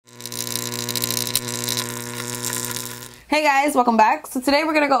Hey guys, welcome back. So today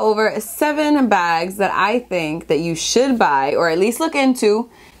we're gonna go over 7 bags that I think that you should buy or at least look into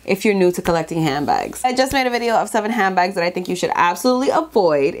if you're new to collecting handbags. I just made a video of 7 handbags that I think you should absolutely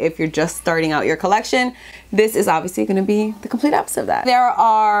avoid if you're just starting out your collection. This is obviously gonna be the complete opposite of that. There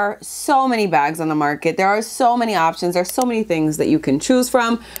are so many bags on the market. There are so many options. There's so many things that you can choose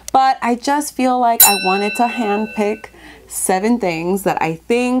from, but I just feel like I wanted to handpick 7 things that I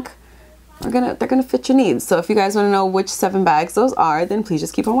think they're gonna fit your needs. So if you guys want to know which 7 bags those are, then please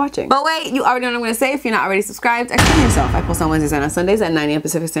just keep on watching. But wait, you already know what I'm gonna say. If you're not already subscribed, explain yourself. I post on Wednesdays and on Sundays at 9 a.m.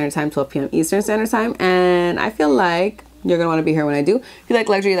 Pacific Standard Time, 12 p.m. Eastern Standard Time, and I feel like you're gonna want to be here when I do. If you like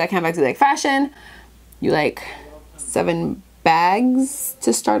luxury, you like handbags, you like fashion, you like 7 bags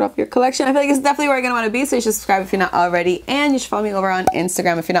to start off your collection, I feel like it's definitely where you're gonna want to be. So you should subscribe if you're not already, and you should follow me over on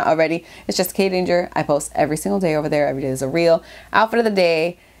Instagram if you're not already. It's just K Danger. I post every single day over there. Every day is a reel, outfit of the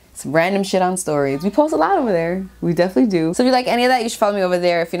day, some random shit on stories. We post a lot over there. We definitely do. So if you like any of that, you should follow me over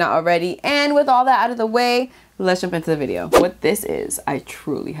there if you're not already. And with all that out of the way, let's jump into the video. What this is, I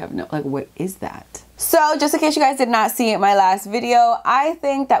truly have no, like, what is that? So just in case you guys did not see my last video, I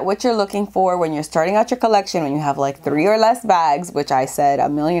think that what you're looking for when you're starting out your collection, when you have like 3 or less bags, which I said a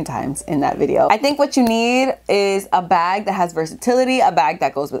million times in that video, I think what you need is a bag that has versatility, a bag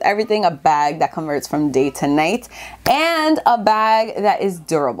that goes with everything, a bag that converts from day to night, and a bag that is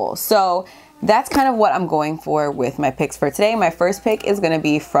durable. So that's kind of what I'm going for with my picks for today. My first pick is gonna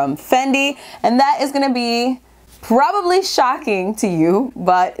be from Fendi, and that is gonna be probably shocking to you,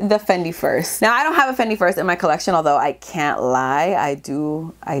 but the Fendi First. Now, I don't have a Fendi First in my collection, although I can't lie, I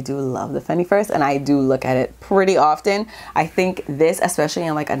do love the Fendi First, and I do look at it pretty often. I think this, especially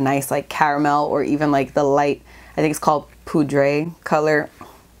in like a nice like caramel or even like the light, I think it's called poudre color.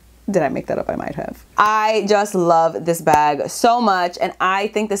 Did I make that up? I might have. I just love this bag so much, and I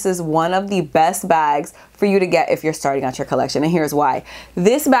think this is one of the best bags for you to get if you're starting out your collection, and here's why.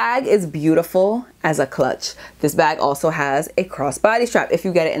 This bag is beautiful as a clutch. This bag also has a crossbody strap if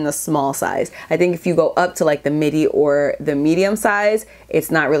you get it in the small size. I think if you go up to like the midi or the medium size,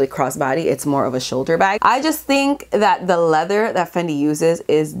 it's not really crossbody, it's more of a shoulder bag. I just think that the leather that Fendi uses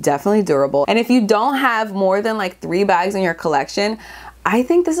is definitely durable, and if you don't have more than like 3 bags in your collection, I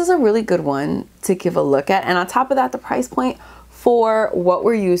think this is a really good one to give a look at. And on top of that, the price point for what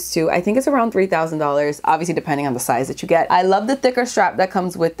we're used to, I think it's around $3,000, obviously depending on the size that you get. I love the thicker strap that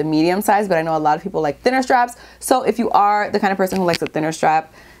comes with the medium size, but I know a lot of people like thinner straps. So if you are the kind of person who likes a thinner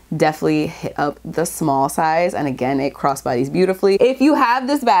strap, definitely hit up the small size. And again, it crossbodies beautifully. If you have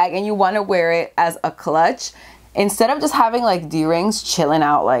this bag and you want to wear it as a clutch, instead of just having like D-rings chilling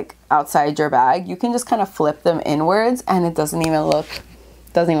out like outside your bag, you can just kind of flip them inwards and it doesn't even look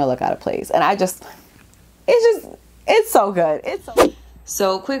out of place. And it's so good.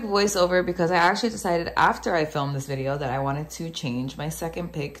 So quick voiceover, because I actually decided after I filmed this video that I wanted to change my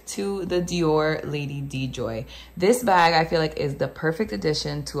second pick to the Dior Lady D Joy. This bag I feel like is the perfect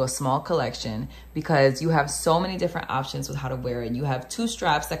addition to a small collection because you have so many different options with how to wear it. You have 2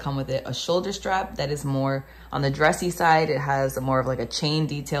 straps that come with it, a shoulder strap that is more on the dressy side. It has more of like a chain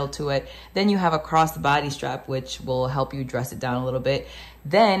detail to it. Then you have a crossbody strap, which will help you dress it down a little bit.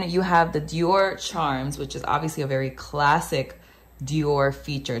 Then you have the Dior charms, which is obviously a very classic Dior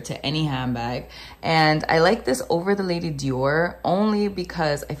feature to any handbag, and I like this over the Lady Dior only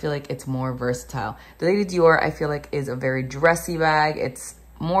because I feel like it's more versatile. The Lady Dior I feel like is a very dressy bag. It's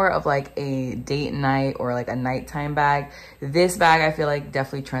more of like a date night or like a nighttime bag. This bag I feel like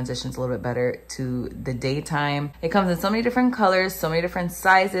definitely transitions a little bit better to the daytime. It comes in so many different colors, so many different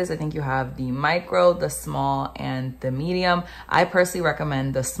sizes. I think you have the micro, the small, and the medium. I personally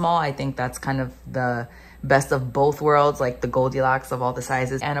recommend the small. I think that's kind of the best of both worlds, like the Goldilocks of all the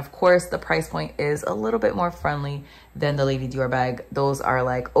sizes. And of course, the price point is a little bit more friendly than the Lady Dior bag. Those are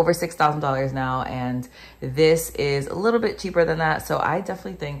like over $6,000 now, and this is a little bit cheaper than that. So I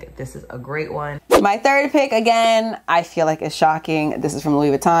definitely think this is a great one. My third pick, again, I feel like is shocking. This is from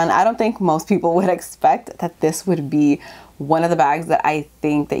Louis Vuitton. I don't think most people would expect that this would be one of the bags that I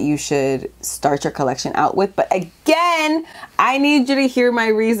think that you should start your collection out with. But again, I need you to hear my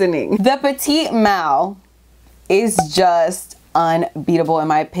reasoning. The Petite Mal is just unbeatable in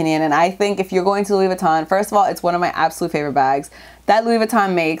my opinion, and I think if you're going to Louis Vuitton, first of all, it's one of my absolute favorite bags that Louis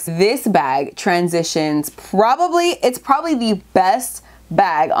Vuitton makes. This bag transitions it's probably the best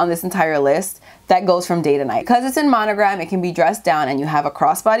bag on this entire list that goes from day to night because it's in monogram. It can be dressed down, and you have a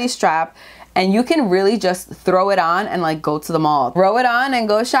crossbody strap, and you can really just throw it on and like go to the mall. Throw it on and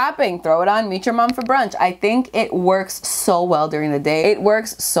go shopping. Throw it on, meet your mom for brunch. I think it works so well during the day. It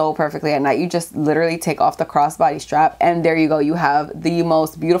works so perfectly at night. You just literally take off the crossbody strap and there you go. You have the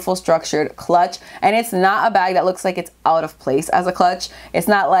most beautiful structured clutch, and it's not a bag that looks like it's out of place as a clutch. It's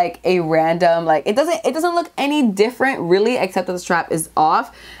not like a random, like it doesn't look any different really, except that the strap is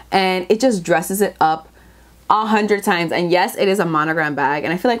off, and it just dresses it up 100 times. And yes, it is a monogram bag,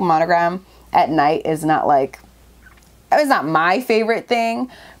 and I feel like monogram at night is not like, it's not my favorite thing,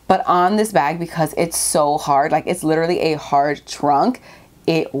 but on this bag, because it's so hard, like it's literally a hard trunk,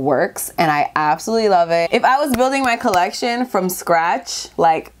 it works and I absolutely love it. If I was building my collection from scratch,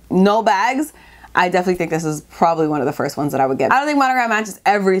 like no bags, I definitely think this is probably one of the first ones that I would get. I don't think monogram matches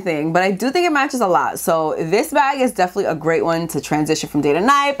everything, but I do think it matches a lot. So this bag is definitely a great one to transition from day to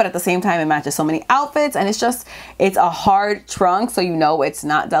night, but at the same time, it matches so many outfits, and it's a hard trunk, so you know it's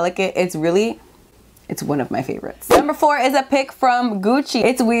not delicate. It's one of my favorites. Number 4 is a pick from Gucci.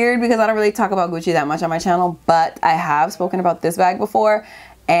 It's weird because I don't really talk about Gucci that much on my channel, but I have spoken about this bag before,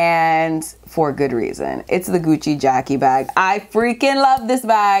 and for good reason. It's the Gucci Jackie bag. I freaking love this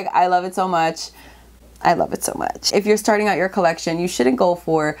bag. I love it so much. I love it so much. If you're starting out your collection, you shouldn't go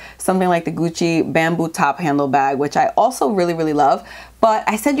for something like the Gucci bamboo top handle bag, which I also really, really love. But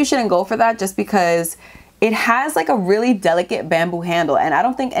I said you shouldn't go for that just because it has like a really delicate bamboo handle, and I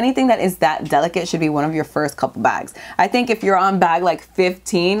don't think anything that is that delicate should be one of your first couple bags. I think if you're on bag like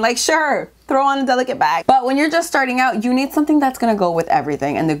 15, like sure, throw on a delicate bag. But when you're just starting out, you need something that's gonna go with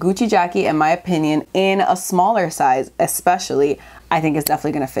everything. And the Gucci Jackie, in my opinion, in a smaller size especially, I think is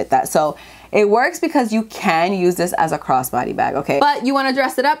definitely gonna fit that. So it works because you can use this as a crossbody bag, okay? But you wanna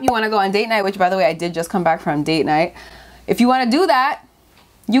dress it up, you wanna go on date night, which by the way, I did just come back from date night. If you wanna do that,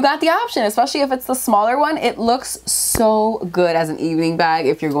 you got the option, especially if it's the smaller one. It looks so good as an evening bag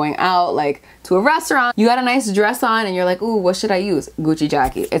if you're going out like to a restaurant. You got a nice dress on and you're like, ooh, what should I use? Gucci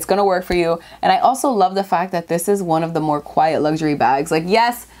Jackie. It's gonna work for you. And I also love the fact that this is one of the more quiet luxury bags. Like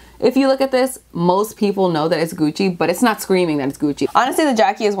yes, if you look at this, most people know that it's Gucci, but it's not screaming that it's Gucci. Honestly, the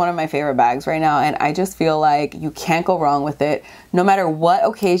Jackie is one of my favorite bags right now, and I just feel like you can't go wrong with it. No matter what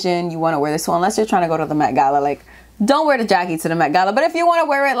occasion you wanna wear this to, unless you're trying to go to the Met Gala, like don't wear the Jackie to the Met Gala. But if you want to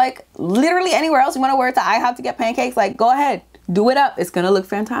wear it like literally anywhere else, you want to wear it to IHOP to get pancakes, like go ahead, do it up. It's gonna look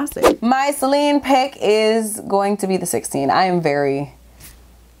fantastic. My Celine pick is going to be the 16. I'm very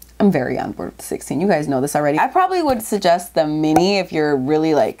on board with the 16. You guys know this already. I probably would suggest the mini if you're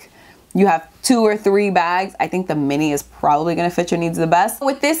really like, you have 2 or 3 bags. I think the mini is probably gonna fit your needs the best.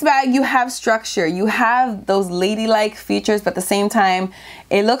 With this bag, you have structure. You have those ladylike features, but at the same time,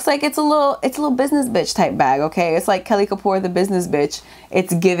 it looks like it's a little business bitch type bag, okay? It's like Kelly Kapoor, the business bitch.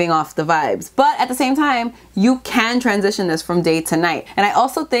 It's giving off the vibes. But at the same time, you can transition this from day to night. And I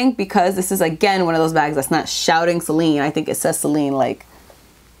also think because this is, again, one of those bags that's not shouting Celine, I think it says Celine like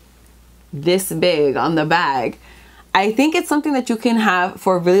this big on the bag. I think it's something that you can have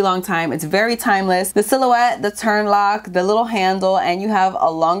for a really long time. It's very timeless. The silhouette, the turn lock, the little handle, and you have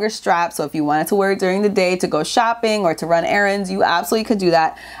a longer strap. So if you wanted to wear it during the day to go shopping or to run errands, you absolutely could do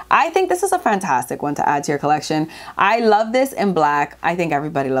that. I think this is a fantastic one to add to your collection. I love this in black. I think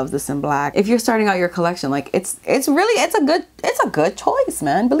everybody loves this in black. If you're starting out your collection, like it's a good choice,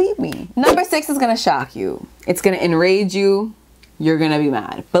 man. Believe me. Number 6 is gonna shock you. It's gonna enrage you. You're gonna be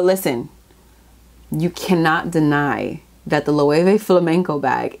mad. But listen, you cannot deny that the Loewe Flamenco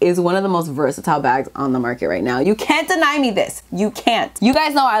bag is one of the most versatile bags on the market right now. You can't deny me this. You can't. You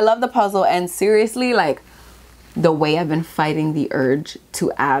guys know I love the puzzle, and seriously, like the way I've been fighting the urge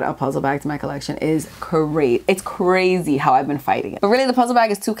to add a puzzle bag to my collection is great. It's crazy how I've been fighting it. But really the puzzle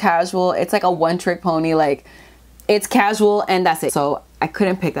bag is too casual. It's like a one-trick pony. Like it's casual and that's it. So I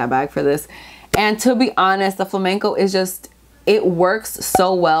couldn't pick that bag for this. And to be honest, the Flamenco is just, it works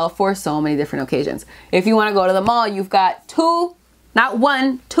so well for so many different occasions. If you want to go to the mall, you've got 2, not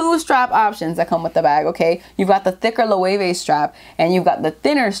 1, 2 strap options that come with the bag, okay? You've got the thicker Loewe strap and you've got the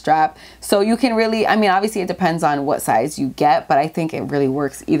thinner strap. So you can really, I mean, obviously it depends on what size you get, but I think it really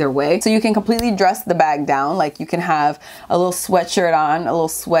works either way. So you can completely dress the bag down. Like you can have a little sweatshirt on, a little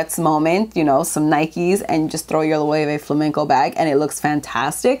sweats moment, you know, some Nikes, and just throw your Loewe Flamenco bag and it looks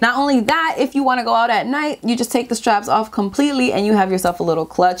fantastic. Not only that, if you want to go out at night, you just take the straps off completely and you have yourself a little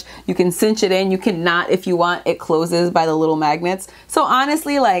clutch. You can cinch it in. You can not, if you want, it closes by the little magnets. So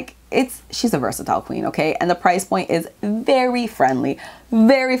honestly, like she's a versatile queen, okay? And the price point is very friendly,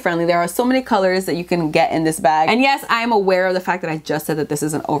 very friendly. There are so many colors that you can get in this bag. And yes, I'm aware of the fact that I just said that this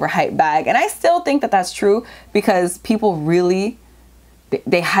is an overhyped bag. And I still think that that's true because people really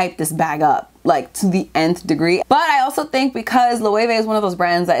they hype this bag up like to the nth degree. But I also think because Loewe is one of those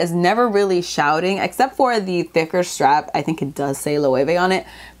brands that is never really shouting, except for the thicker strap. I think it does say Loewe on it.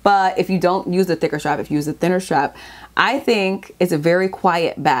 But if you don't use the thicker strap, if you use the thinner strap, I think it's a very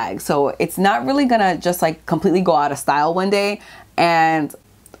quiet bag. So it's not really gonna just like completely go out of style one day. And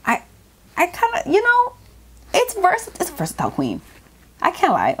I kind of, you know, it's a versatile queen. I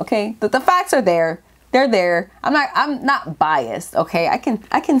can't lie, okay? The facts are there. They're there. I'm not biased, okay? I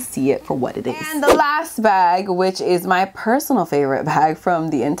can see it for what it is. And the last bag, which is my personal favorite bag from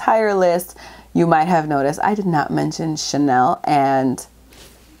the entire list, you might have noticed I did not mention Chanel, and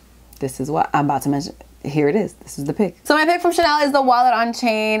this is what I'm about to mention. Here it is. This is the pick. So my pick from Chanel is the wallet on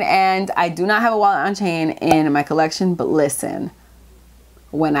chain, and I do not have a wallet on chain in my collection, but listen,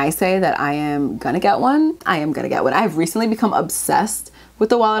 when I say that I am gonna get one, I am gonna get one. I've recently become obsessed with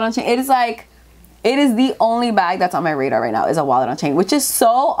the wallet on chain. It is like, it is the only bag that's on my radar right now is a wallet on chain, which is so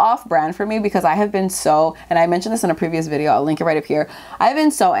off brand for me because I have been so, and I mentioned this in a previous video, I'll link it right up here. I've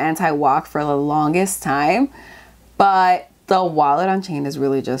been so anti-walk for the longest time, but the wallet on chain is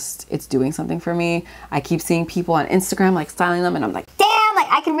really just, it's doing something for me. I keep seeing people on Instagram like styling them and I'm like, damn, like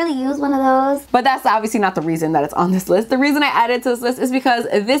I can really use one of those. But that's obviously not the reason that it's on this list. The reason I added to this list is because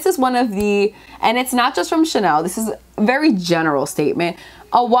this is one of the, and it's not just from Chanel, this is a very general statement.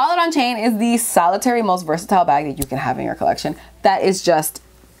 A wallet on chain is the solitary most versatile bag that you can have in your collection. That is just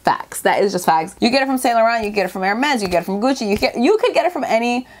facts. That is just facts. You get it from Saint Laurent, you get it from Hermes, you get it from Gucci, you could get it from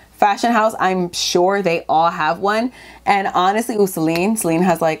any fashion house. I'm sure they all have one. And honestly, Celine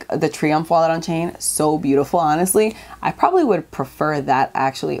has like the Triomphe wallet on chain. So beautiful, honestly. I probably would prefer that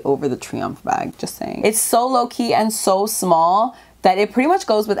actually over the Triomphe bag, just saying. It's so low key and so small that it pretty much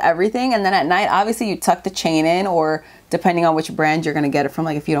goes with everything. And then at night, obviously you tuck the chain in, or depending on which brand you're gonna get it from,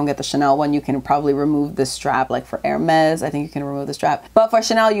 like if you don't get the Chanel one, you can probably remove the strap. Like for Hermes, I think you can remove the strap. But for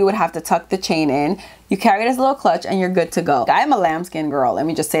Chanel, you would have to tuck the chain in. You carry this little clutch and you're good to go. I am a lambskin girl. Let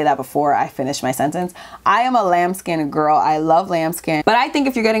me just say that before I finish my sentence. I am a lambskin girl. I love lambskin. But I think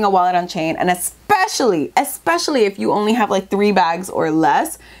if you're getting a wallet on chain, and especially if you only have like 3 bags or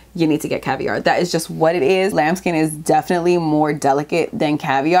less, you need to get caviar. That is just what it is. Lambskin is definitely more delicate than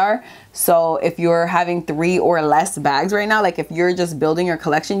caviar. So if you're having 3 or less bags right now, like if you're just building your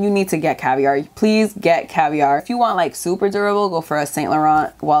collection, you need to get caviar. Please get caviar. If you want like super durable, go for a Saint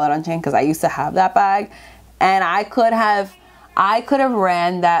Laurent wallet on chain, because I used to have that bag and I could have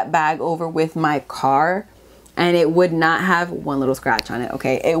ran that bag over with my car and it would not have one little scratch on it,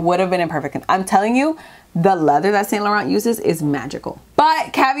 okay? It would have been in perfect. I'm telling you, the leather that Saint Laurent uses is magical.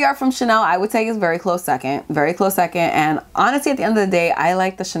 But caviar from Chanel, I would say, is very close second. Very close second. And honestly, at the end of the day, I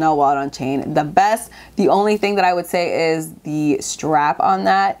like the Chanel wallet on chain the best. The only thing that I would say is the strap on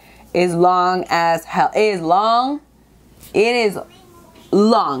that is long as hell. It is long. It is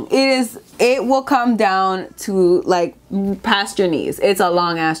long. It will come down to like past your knees. It's a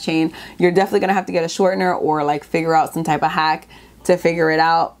long ass chain. You're definitely gonna have to get a shortener or like figure out some type of hack to figure it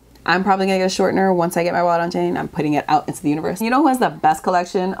out. I'm probably gonna get a shortener once I get my wallet on chain. I'm putting it out into the universe. You know who has the best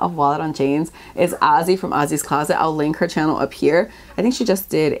collection of wallet on chains? Is Ozzy from Ozzy's Closet. I'll link her channel up here. I think she just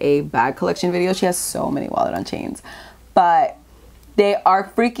did a bag collection video. She has so many wallet on chains, but they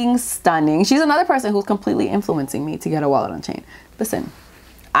are freaking stunning. She's another person who's completely influencing me to get a wallet on chain. Listen,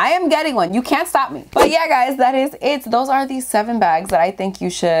 I am getting one. You can't stop me. But yeah, guys, that is it. Those are the 7 bags that I think you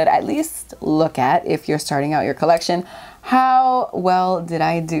should at least look at if you're starting out your collection. How well did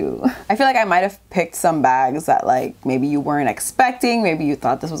I do? I feel like I might have picked some bags that like maybe you weren't expecting. Maybe you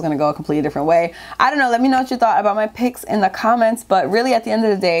thought this was gonna go a completely different way. I don't know. Let me know what you thought about my picks in the comments. But really, at the end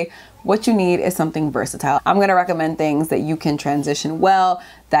of the day, what you need is something versatile. I'm gonna recommend things that you can transition well,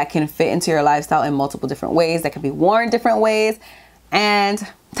 that can fit into your lifestyle in multiple different ways, that can be worn different ways. And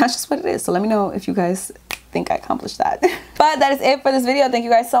that's just what it is. So let me know if you guys think I accomplished that. But that is it for this video. Thank you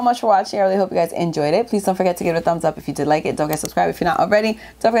guys so much for watching. I really hope you guys enjoyed it. Please don't forget to give it a thumbs up if you did like it. Don't forget to subscribe if you're not already.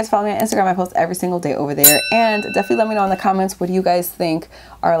 Don't forget to follow me on Instagram. I post every single day over there. And definitely let me know in the comments, what do you guys think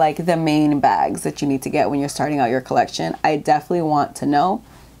are like the main bags that you need to get when you're starting out your collection? I definitely want to know,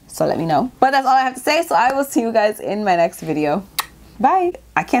 so let me know. But that's all I have to say, so I will see you guys in my next video. Bye.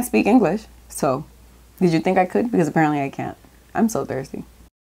 I can't speak English, so did you think I could? Because apparently I can't. I'm so thirsty.